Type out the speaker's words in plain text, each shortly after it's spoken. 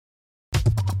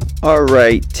All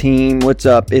right, team, what's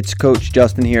up? It's Coach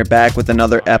Justin here, back with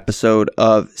another episode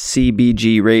of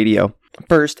CBG Radio.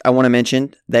 First, I want to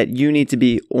mention that you need to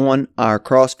be on our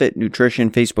CrossFit Nutrition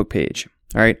Facebook page.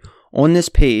 All right, on this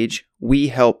page, we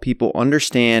help people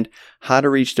understand how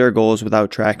to reach their goals without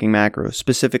tracking macros,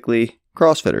 specifically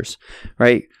CrossFitters,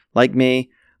 right? Like me,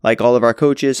 like all of our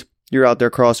coaches, you're out there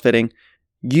CrossFitting.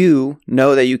 You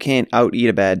know that you can't out-eat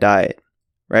a bad diet,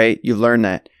 right? You've learned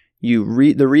that.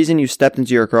 The reason you stepped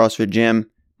into your CrossFit gym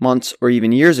months or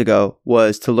even years ago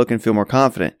was to look and feel more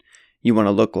confident. You want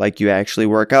to look like you actually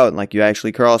work out and like you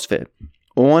actually CrossFit.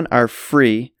 On our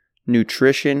free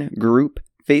nutrition group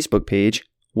Facebook page,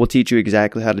 we'll teach you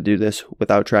exactly how to do this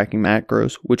without tracking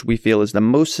macros, which we feel is the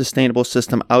most sustainable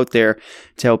system out there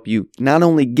to help you not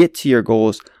only get to your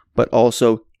goals, but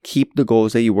also keep the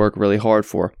goals that you work really hard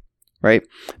for, right?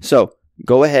 So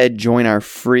go ahead, join our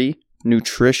free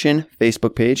nutrition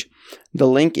Facebook page. The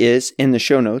link is in the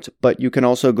show notes, but you can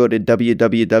also go to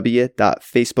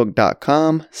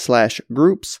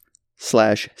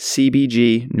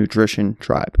www.facebook.com/groups/CBG Nutrition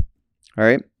Tribe. All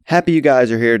right. Happy you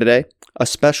guys are here today. A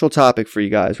special topic for you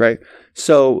guys, right?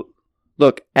 So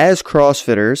look, as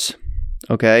CrossFitters,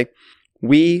 okay,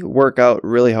 we work out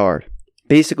really hard,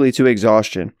 basically to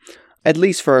exhaustion, at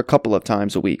least for a couple of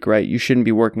times a week, right? You shouldn't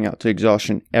be working out to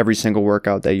exhaustion every single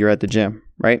workout that you're at the gym,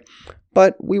 right?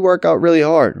 But we work out really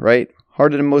hard, right?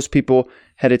 Harder than most people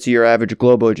headed to your average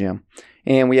Globo gym.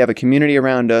 And we have a community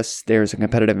around us. There's a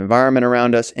competitive environment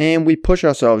around us, and we push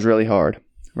ourselves really hard,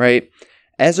 right?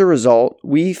 As a result,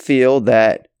 we feel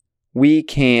that we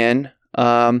can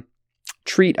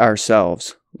treat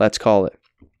ourselves, let's call it.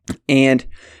 And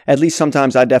at least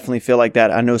sometimes I definitely feel like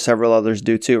that. I know several others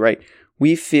do too, right?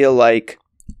 We feel like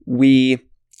we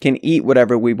can eat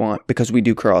whatever we want because we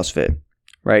do CrossFit,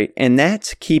 right? And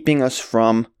that's keeping us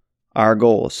from our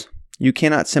goals. You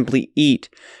cannot simply eat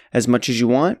as much as you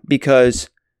want because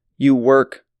you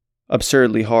work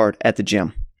absurdly hard at the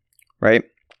gym, right?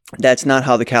 That's not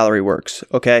how the calorie works,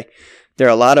 okay? There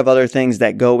are a lot of other things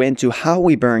that go into how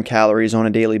we burn calories on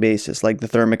a daily basis, like the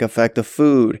thermic effect of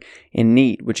food and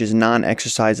NEAT, which is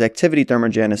non-exercise activity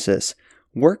thermogenesis.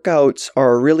 Workouts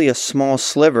are really a small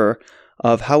sliver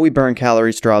of how we burn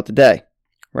calories throughout the day,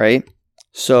 right?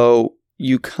 So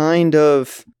you kind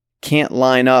of can't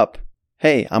line up,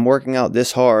 hey, I'm working out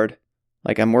this hard,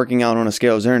 like I'm working out on a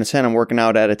scale of 0 to 10, I'm working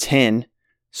out at a 10,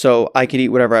 so I could eat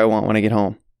whatever I want when I get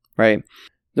home, right?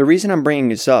 The reason I'm bringing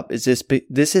this up is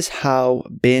this is how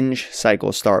binge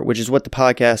cycles start, which is what the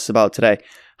podcast is about today,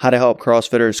 how to help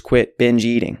CrossFitters quit binge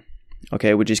eating,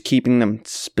 okay, which is keeping them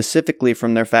specifically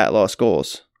from their fat loss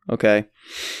goals, okay?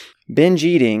 Binge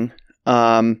eating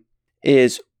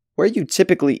is where you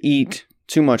typically eat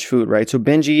too much food, right? So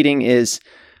binge eating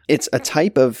it's a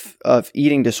type of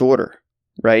eating disorder,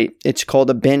 right? It's called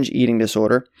a binge eating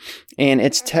disorder, and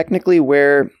it's technically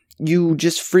where you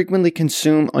just frequently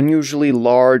consume unusually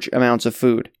large amounts of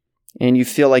food, and you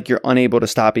feel like you're unable to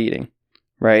stop eating,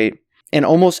 right? And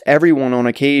almost everyone on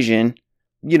occasion,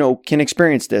 can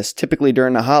experience this. Typically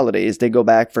during the holidays, they go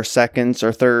back for seconds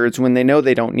or thirds when they know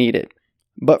they don't need it.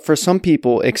 But for some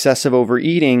people, excessive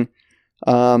overeating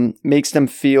makes them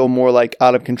feel more like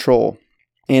out of control,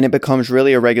 and it becomes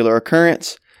really a regular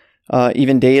occurrence,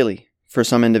 even daily for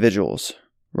some individuals,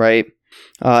 right?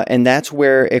 And that's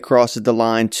where it crosses the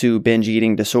line to binge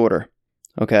eating disorder,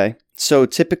 okay? So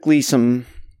typically some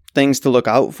things to look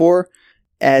out for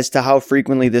as to how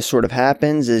frequently this sort of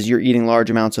happens is you're eating large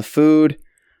amounts of food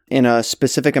in a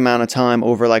specific amount of time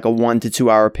over like a 1 to 2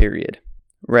 hour period,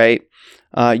 right?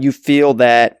 You feel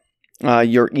that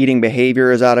your eating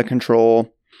behavior is out of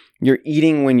control. You're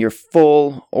eating when you're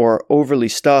full or overly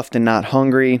stuffed and not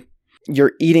hungry.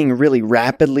 You're eating really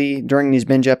rapidly during these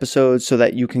binge episodes so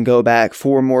that you can go back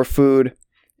for more food,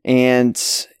 and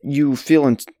you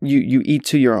eat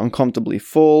till you're uncomfortably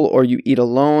full, or you eat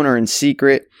alone or in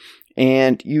secret,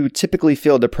 and you typically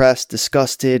feel depressed,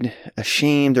 disgusted,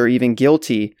 ashamed, or even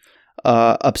guilty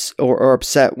or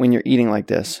upset when you're eating like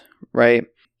this, right?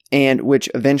 And which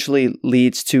eventually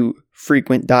leads to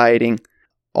frequent dieting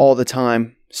all the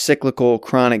time, cyclical,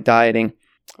 chronic dieting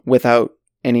without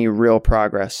any real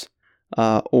progress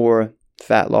or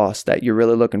fat loss that you're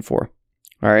really looking for.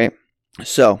 All right.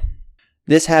 So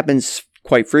this happens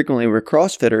quite frequently with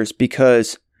CrossFitters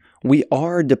because we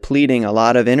are depleting a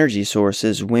lot of energy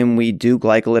sources when we do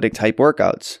glycolytic type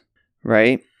workouts,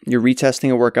 right? You're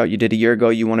retesting a workout you did a year ago.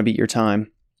 You want to beat your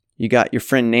time. You got your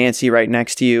friend Nancy right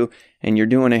next to you and you're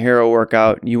doing a hero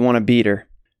workout. You want to beat her.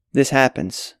 This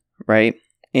happens, right?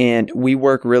 And we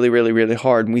work really, really, really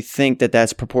hard. And we think that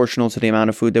that's proportional to the amount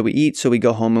of food that we eat. So we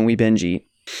go home and we binge eat.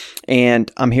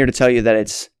 And I'm here to tell you that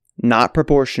it's not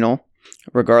proportional,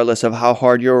 regardless of how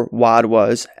hard your WOD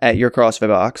was at your CrossFit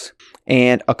box,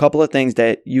 and a couple of things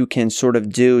that you can sort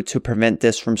of do to prevent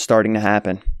this from starting to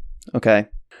happen, okay?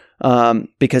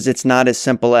 Because it's not as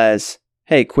simple as,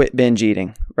 hey, quit binge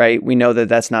eating, right? We know that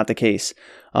that's not the case.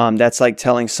 That's like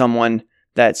telling someone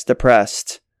that's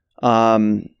depressed,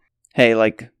 hey,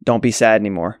 like, don't be sad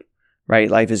anymore, right?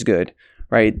 Life is good,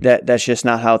 right? That's just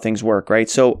not how things work, right?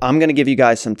 So I'm going to give you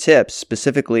guys some tips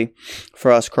specifically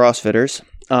for us CrossFitters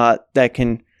that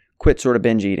can quit sort of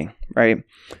binge eating, right?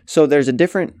 So there's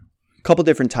a couple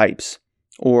different types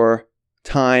or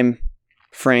time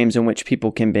frames in which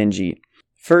people can binge eat.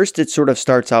 First, it sort of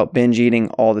starts out binge eating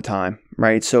all the time,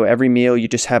 right? So every meal you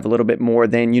just have a little bit more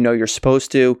than you know you're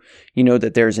supposed to. You know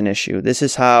that there's an issue. This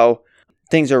is how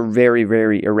things are very,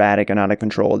 very erratic and out of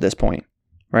control at this point,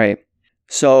 right?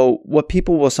 So what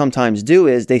people will sometimes do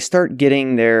is they start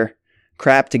getting their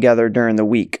crap together during the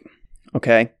week,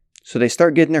 okay? So they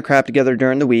start getting their crap together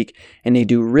during the week and they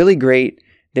do really great.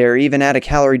 They're even at a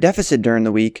calorie deficit during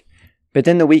the week, but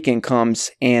then the weekend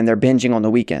comes and they're binging on the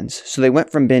weekends. So they went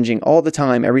from binging all the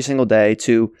time, every single day,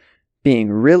 to being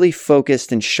really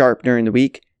focused and sharp during the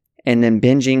week and then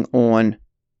binging on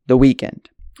the weekend,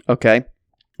 okay?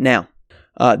 Now,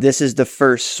 this is the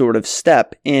first sort of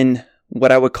step in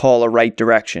what I would call a right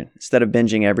direction. Instead of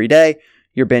binging every day,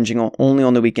 you're binging only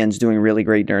on the weekends, doing really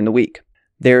great during the week.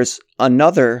 There's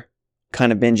another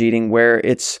kind of binge eating where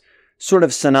it's sort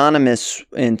of synonymous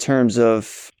in terms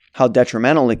of how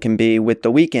detrimental it can be with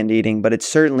the weekend eating, but it's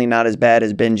certainly not as bad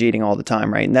as binge eating all the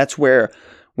time, right? And that's where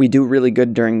we do really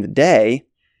good during the day,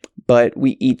 but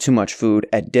we eat too much food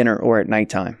at dinner or at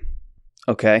nighttime,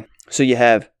 okay? So you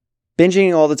have binge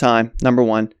eating all the time, number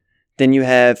one. Then you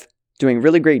have doing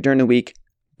really great during the week,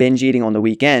 binge eating on the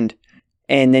weekend.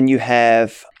 And then you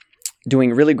have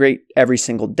doing really great every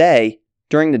single day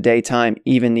during the daytime,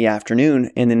 even the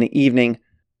afternoon. And in the evening,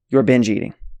 you're binge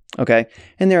eating, okay?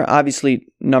 And there are obviously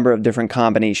a number of different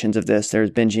combinations of this. There's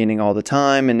binge eating all the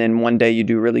time, and then one day you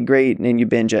do really great, and then you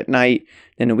binge at night.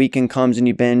 Then the weekend comes and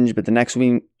you binge, but the next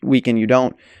weekend you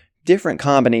don't. Different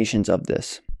combinations of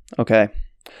this, okay?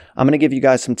 I'm going to give you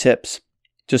guys some tips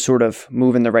to sort of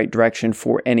move in the right direction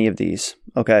for any of these,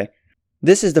 okay?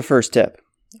 This is the first tip,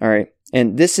 all right?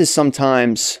 And this is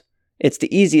sometimes, it's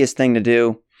the easiest thing to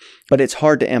do, but it's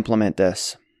hard to implement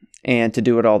this and to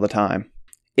do it all the time.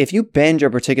 If you binge a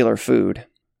particular food,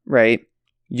 right,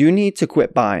 you need to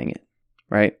quit buying it,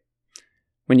 right?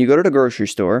 When you go to the grocery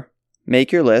store,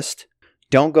 make your list.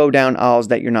 Don't go down aisles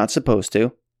that you're not supposed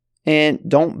to. And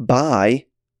don't buy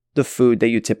the food that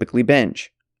you typically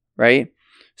binge, right?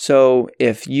 So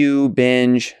if you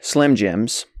binge Slim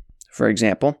Jims, for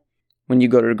example, when you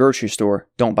go to the grocery store,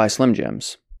 don't buy Slim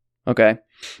Jims, okay?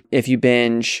 If you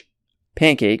binge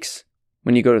pancakes,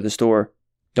 when you go to the store,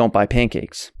 don't buy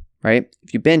pancakes, right?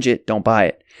 If you binge it, don't buy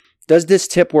it. Does this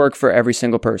tip work for every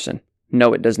single person?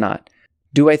 No, it does not.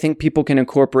 Do I think people can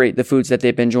incorporate the foods that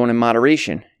they binge on in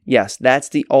moderation? Yes, that's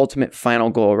the ultimate final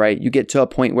goal, right? You get to a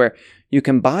point where you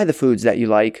can buy the foods that you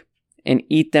like and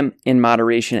eat them in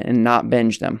moderation and not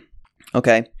binge them,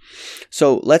 okay?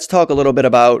 So let's talk a little bit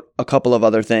about a couple of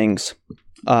other things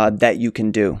that you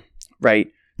can do,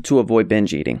 right, to avoid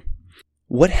binge eating.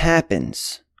 What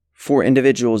happens for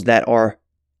individuals that are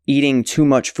eating too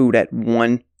much food at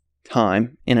one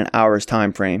time in an hour's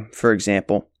time frame, for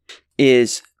example,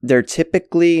 is they're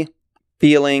typically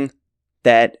feeling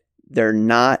that they're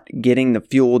not getting the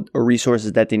fuel or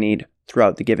resources that they need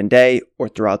throughout the given day or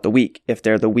throughout the week if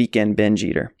they're the weekend binge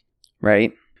eater,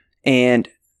 right? And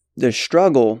the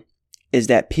struggle is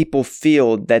that people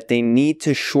feel that they need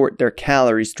to short their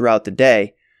calories throughout the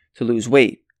day to lose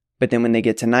weight. But then when they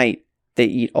get to night, they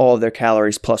eat all of their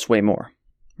calories plus way more,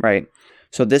 right?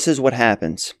 So this is what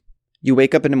happens. You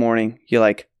wake up in the morning, you're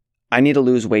like, I need to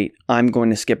lose weight. I'm going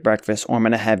to skip breakfast, or I'm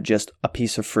going to have just a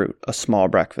piece of fruit, a small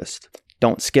breakfast.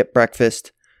 Don't skip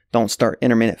breakfast. Don't start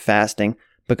intermittent fasting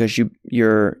because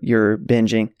you're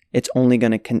binging. It's only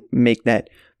going to make that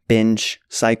binge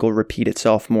cycle repeat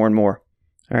itself more and more.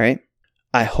 All right.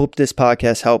 I hope this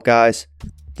podcast helped, guys.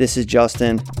 This is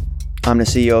Justin. I'm the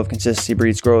CEO of Consistency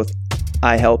Breeds Growth.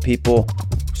 I help people,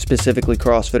 specifically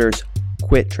CrossFitters,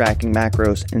 quit tracking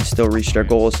macros and still reach their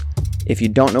goals. If you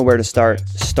don't know where to start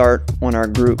on our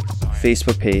group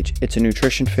Facebook page. It's a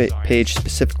nutrition page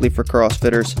specifically for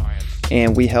CrossFitters,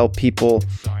 and we help people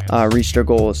reach their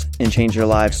goals and change their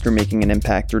lives through making an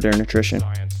impact through their nutrition.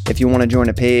 If you want to join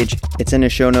a page, it's in the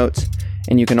show notes,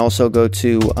 and you can also go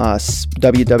to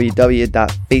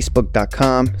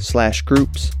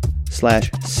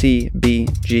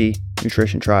www.facebook.com/groups/CBG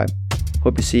Nutrition Tribe.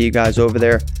 Hope to see you guys over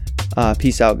there.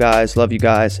 Peace out, guys. Love you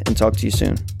guys, and talk to you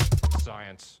soon.